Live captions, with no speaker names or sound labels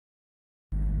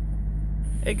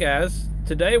Hey guys,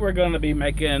 today we're going to be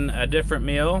making a different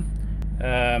meal.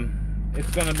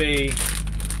 It's going to be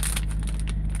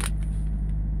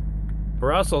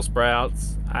Brussels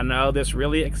sprouts. I know this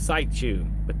really excites you,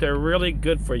 but they're really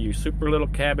good for you. Super little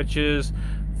cabbages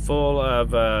full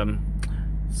of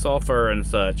sulfur and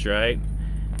such, right?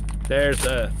 There's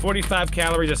 45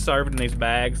 calories a serving in these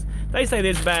bags. They say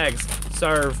these bags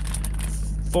serve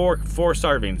four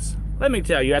servings. Let me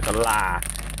tell you, that's a lie.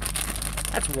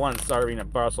 That's one serving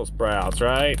of Brussels sprouts,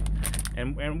 right?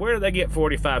 And where do they get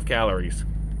 45 calories?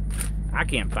 I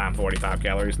can't find 45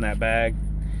 calories in that bag.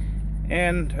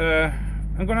 And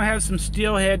I'm gonna have some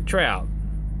steelhead trout.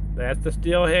 That's the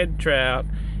steelhead trout.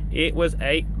 It was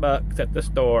 $8 at the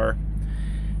store.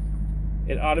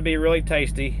 It ought to be really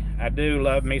tasty. I do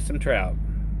love me some trout.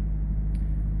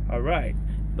 All right,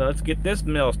 let's get this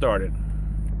meal started.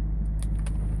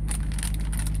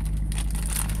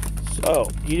 So,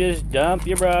 you just dump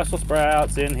your Brussels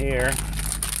sprouts in here.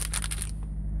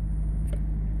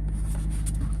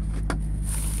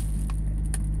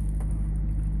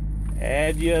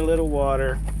 Add you a little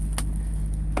water.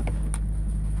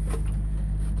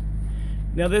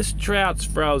 Now this trout's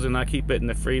frozen. I keep it in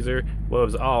the freezer. Well, it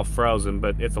was all frozen,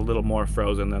 but it's a little more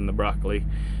frozen than the broccoli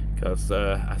because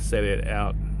I set it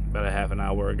out about a half an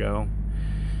hour ago.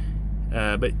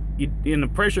 But in the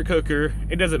pressure cooker,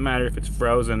 it doesn't matter if it's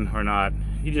frozen or not.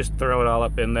 You just throw it all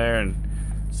up in there and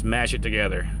smash it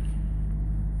together.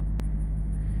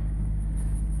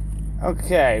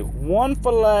 Okay, one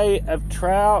fillet of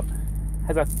trout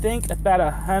has, I think, about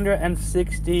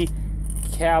 160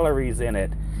 calories in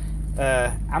it.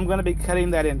 I'm going to be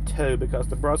cutting that in two because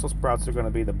the Brussels sprouts are going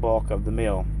to be the bulk of the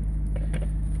meal.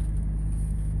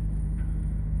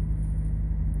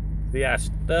 See, I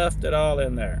stuffed it all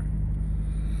in there.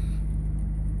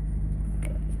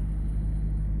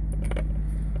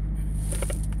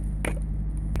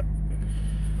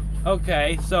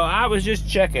 Okay, so I was just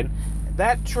checking.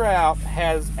 That trout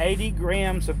has 80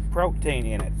 grams of protein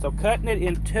in it. So cutting it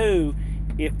in two,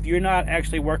 if you're not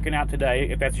actually working out today,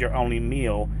 if that's your only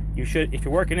meal, you should, if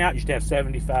you're working out, you should have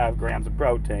 75 grams of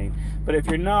protein. But if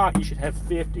you're not, you should have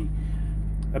 50,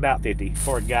 about 50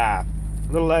 for a guy,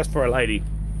 a little less for a lady.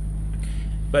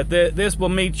 But this will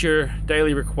meet your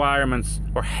daily requirements,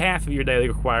 or half of your daily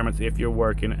requirements if you're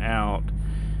working out.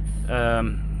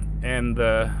 And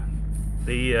the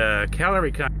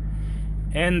calorie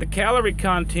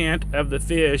content of the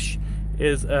fish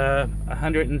is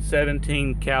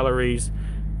 117 calories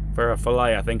for a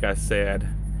fillet, I think I said.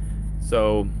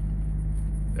 So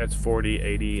that's 40,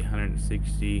 80,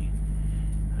 160.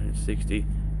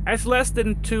 That's less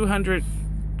than 200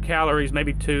 calories,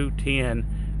 maybe 210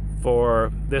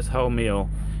 for this whole meal.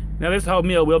 Now this whole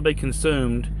meal will be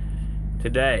consumed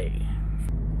today.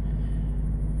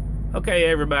 Okay,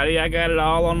 everybody, I got it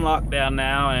all on lockdown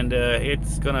now, and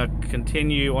it's gonna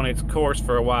continue on its course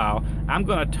for a while. I'm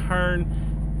gonna turn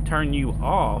you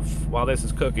off while this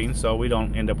is cooking so we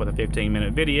don't end up with a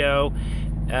 15-minute video.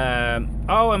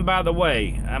 Oh, and by the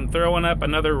way, I'm throwing up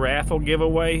another raffle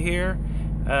giveaway here.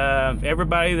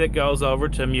 Everybody that goes over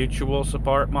to Mutual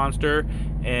Support Monster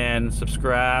and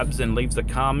subscribes and leaves a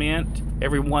comment,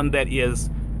 everyone that is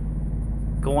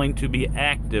going to be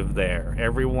active there,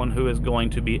 everyone who is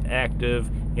going to be active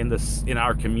in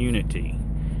our community.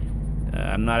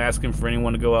 I'm not asking for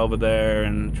anyone to go over there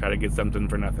and try to get something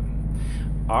for nothing.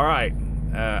 All right,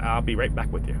 I'll be right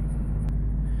back with you.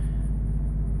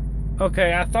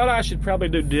 Okay, I thought I should probably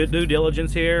do due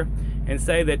diligence here and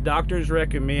say that doctors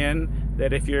recommend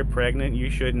that if you're pregnant,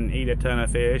 you shouldn't eat a ton of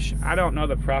fish. I don't know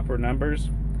the proper numbers,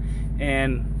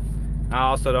 and I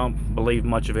also don't believe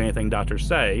much of anything doctors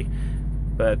say,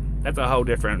 but that's a whole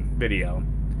different video.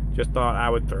 Just thought I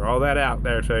would throw all that out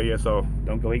there to you, so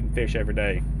don't go eating fish every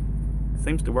day. It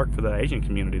seems to work for the Asian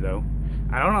community though.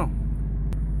 I don't know.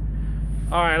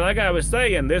 All right, like I was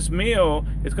saying, this meal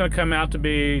is going to come out to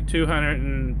be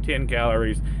 210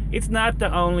 calories. It's not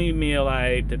the only meal I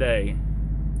ate today.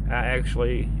 I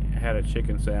actually had a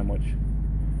chicken sandwich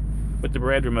with the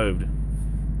bread removed. And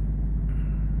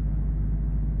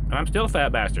I'm still a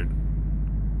fat bastard.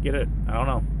 Get it? I don't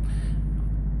know.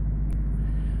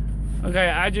 Okay,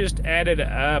 I just added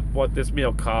up what this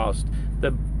meal cost. The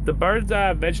bird's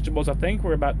eye vegetables, I think,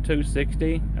 were about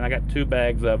 $2.60, and I got 2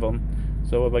 bags of them.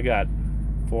 So what we got?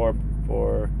 For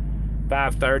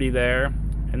 $5.30 there,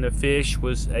 and the fish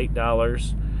was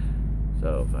 $8.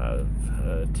 So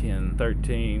 10,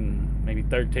 13, maybe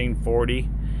 $13.40,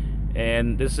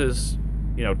 and this is,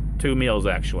 you know, 2 meals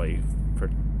actually.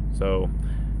 So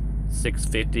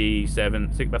 $6.50,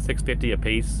 about $6.50 a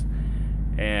piece,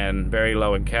 and very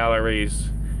low in calories.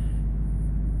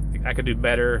 I could do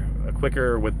better,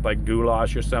 quicker with like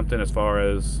goulash or something as far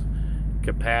as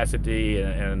capacity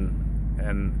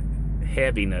and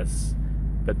heaviness.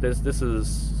 But this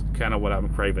is kind of what I'm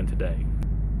craving today.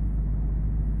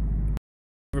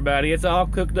 Everybody, it's all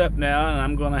cooked up now, and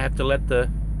I'm gonna have to let the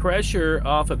pressure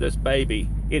off of this baby.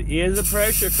 It is a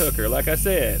pressure cooker, like I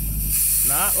said,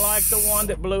 not like the one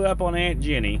that blew up on Aunt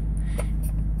Jenny,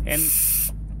 and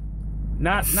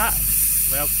not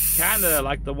well, kind of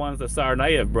like the ones the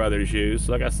Tsarnaev brothers use.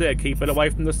 Like I said, keep it away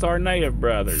from the Tsarnaev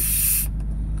brothers.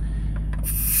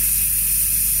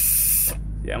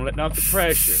 Yeah, I'm letting off the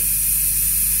pressure.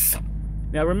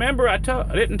 Now remember, I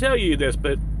didn't tell you this,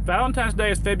 but Valentine's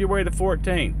Day is February the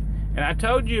 14th, and I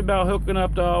told you about hooking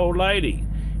up the old lady.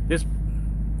 This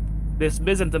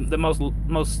isn't the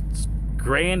most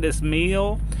grandest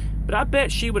meal, but I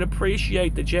bet she would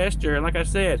appreciate the gesture, and like I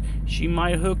said, she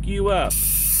might hook you up.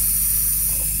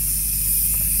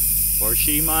 Or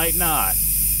she might not.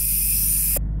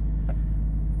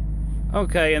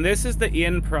 Okay, and this is the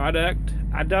end product.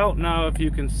 I don't know if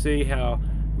you can see how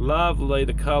lovely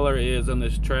the color is on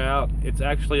this trout. It's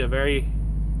actually a very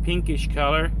pinkish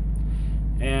color,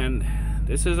 and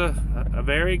this is a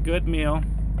very good meal.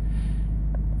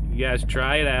 You guys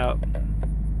try it out.